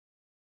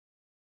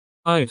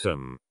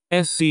Item: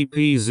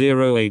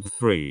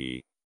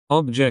 SCP-083.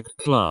 Object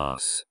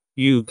Class: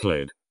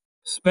 Euclid.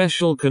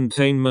 Special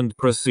Containment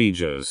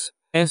Procedures: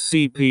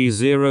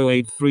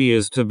 SCP-083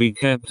 is to be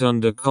kept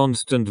under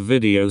constant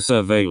video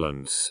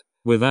surveillance,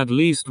 with at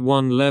least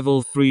one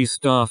Level 3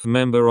 staff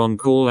member on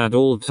call at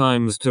all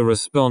times to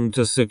respond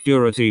to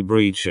security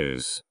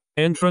breaches.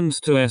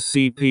 Entrance to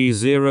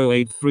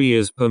SCP-083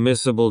 is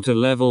permissible to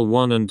Level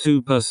 1 and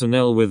 2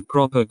 personnel with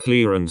proper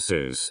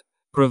clearances,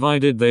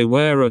 provided they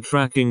wear a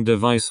tracking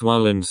device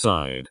while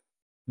inside.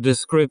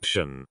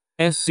 Description: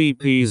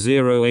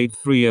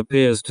 SCP-083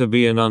 appears to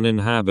be an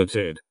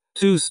uninhabited,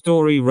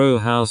 two-story row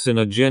house in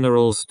a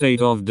general state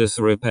of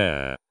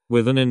disrepair,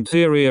 with an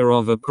interior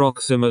of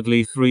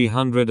approximately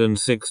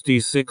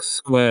 366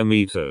 square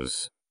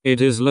meters.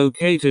 It is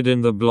located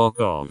in the block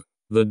of.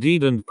 The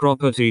deed and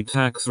property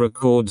tax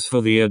records for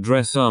the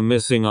address are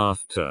missing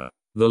after.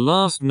 The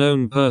last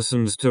known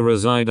persons to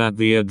reside at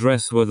the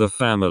address were the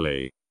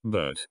family,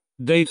 but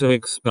data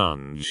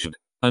expunged.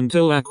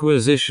 Until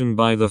acquisition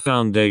by the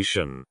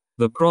Foundation,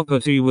 the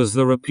property was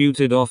the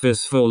reputed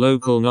office for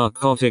local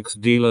narcotics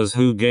dealers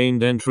who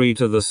gained entry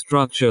to the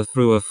structure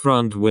through a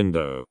front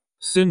window.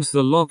 Since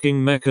the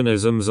locking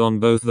mechanisms on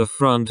both the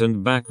front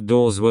and back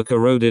doors were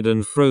corroded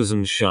and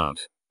frozen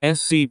shut,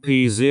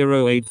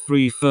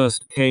 SCP-083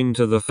 first came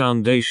to the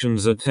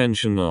Foundation's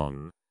attention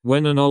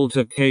when an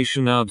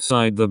altercation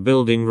outside the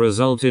building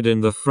resulted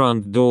in the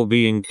front door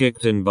being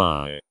kicked in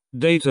by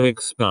data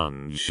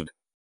expunged.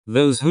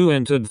 Those who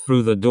entered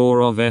through the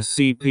door of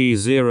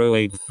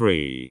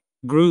SCP-083,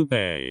 Group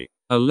A,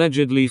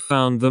 allegedly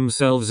found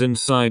themselves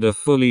inside a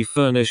fully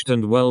furnished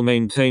and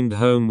well-maintained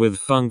home with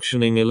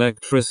functioning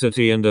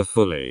electricity and a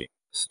fully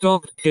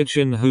stocked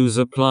kitchen whose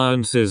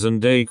appliances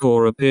and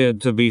decor appeared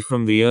to be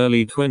from the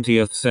early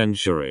 20th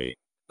century.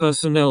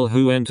 Personnel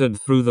who entered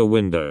through the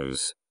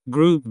windows,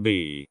 Group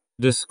B,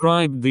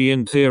 described the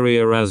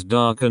interior as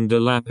dark and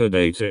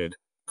dilapidated,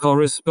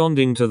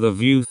 corresponding to the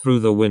view through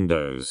the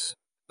windows.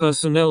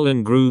 Personnel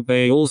in Group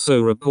A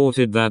also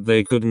reported that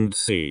they couldn't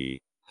see,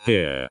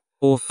 hear,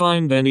 or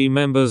find any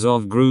members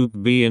of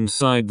Group B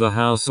inside the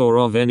house or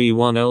of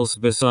anyone else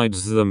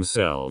besides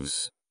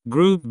themselves.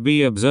 Group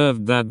B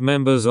observed that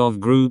members of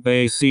Group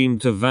A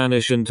seemed to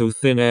vanish into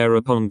thin air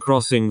upon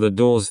crossing the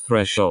door's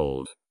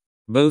threshold.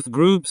 Both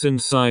groups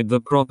inside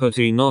the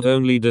property not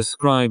only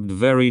described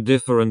very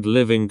different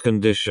living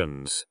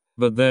conditions,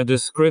 but their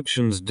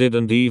descriptions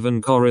didn't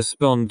even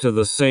correspond to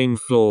the same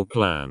floor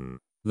plan.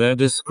 Their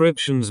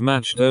descriptions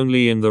matched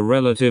only in the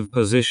relative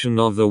position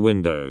of the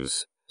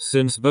windows,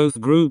 since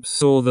both groups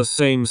saw the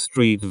same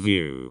street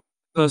view.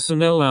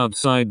 Personnel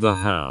outside the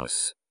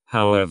house,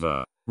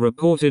 however,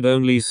 reported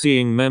only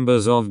seeing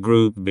members of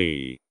Group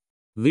B.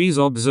 These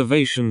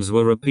observations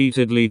were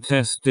repeatedly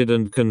tested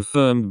and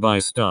confirmed by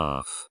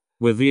staff,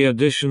 with the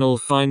additional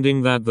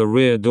finding that the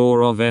rear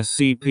door of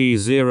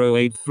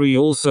SCP-083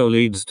 also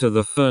leads to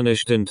the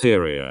furnished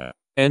interior.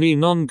 Any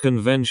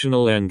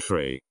non-conventional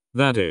entry,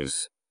 that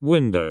is,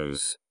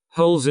 windows,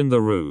 holes in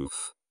the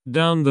roof,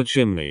 down the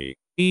chimney,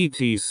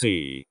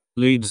 etc.,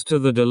 leads to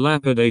the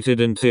dilapidated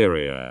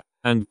interior,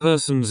 and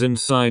persons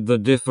inside the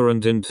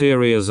different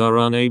interiors are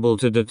unable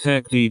to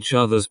detect each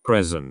other's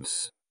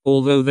presence,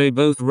 although they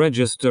both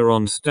register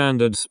on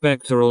standard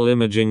spectral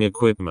imaging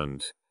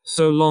equipment,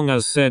 so long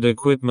as said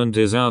equipment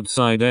is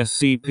outside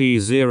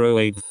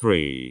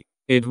SCP-083.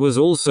 It was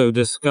also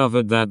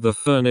discovered that the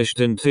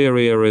furnished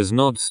interior is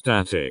not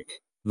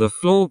static. The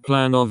floor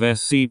plan of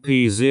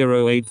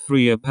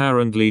SCP-083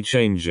 apparently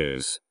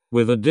changes,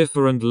 with a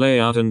different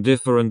layout and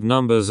different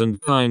numbers and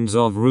kinds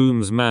of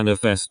rooms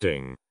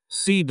manifesting.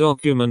 See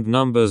document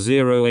number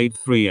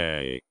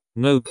 083A.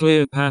 No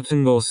clear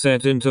pattern or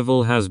set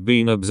interval has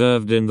been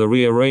observed in the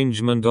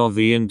rearrangement of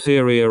the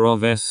interior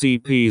of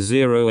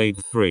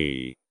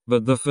SCP-083,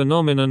 but the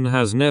phenomenon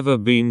has never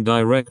been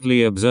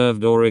directly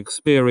observed or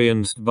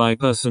experienced by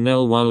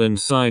personnel while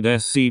inside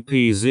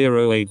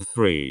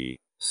SCP-083.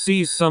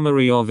 See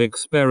Summary of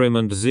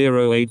Experiment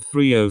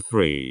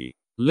 08303,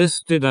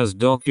 listed as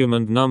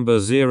document number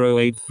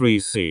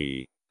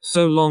 083C.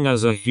 So long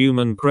as a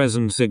human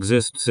presence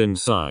exists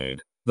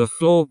inside, the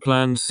floor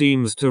plan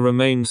seems to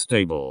remain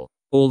stable.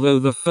 Although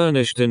the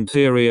furnished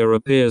interior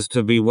appears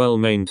to be well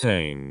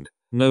maintained,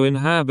 no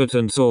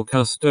inhabitants or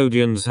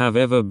custodians have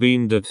ever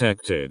been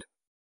detected.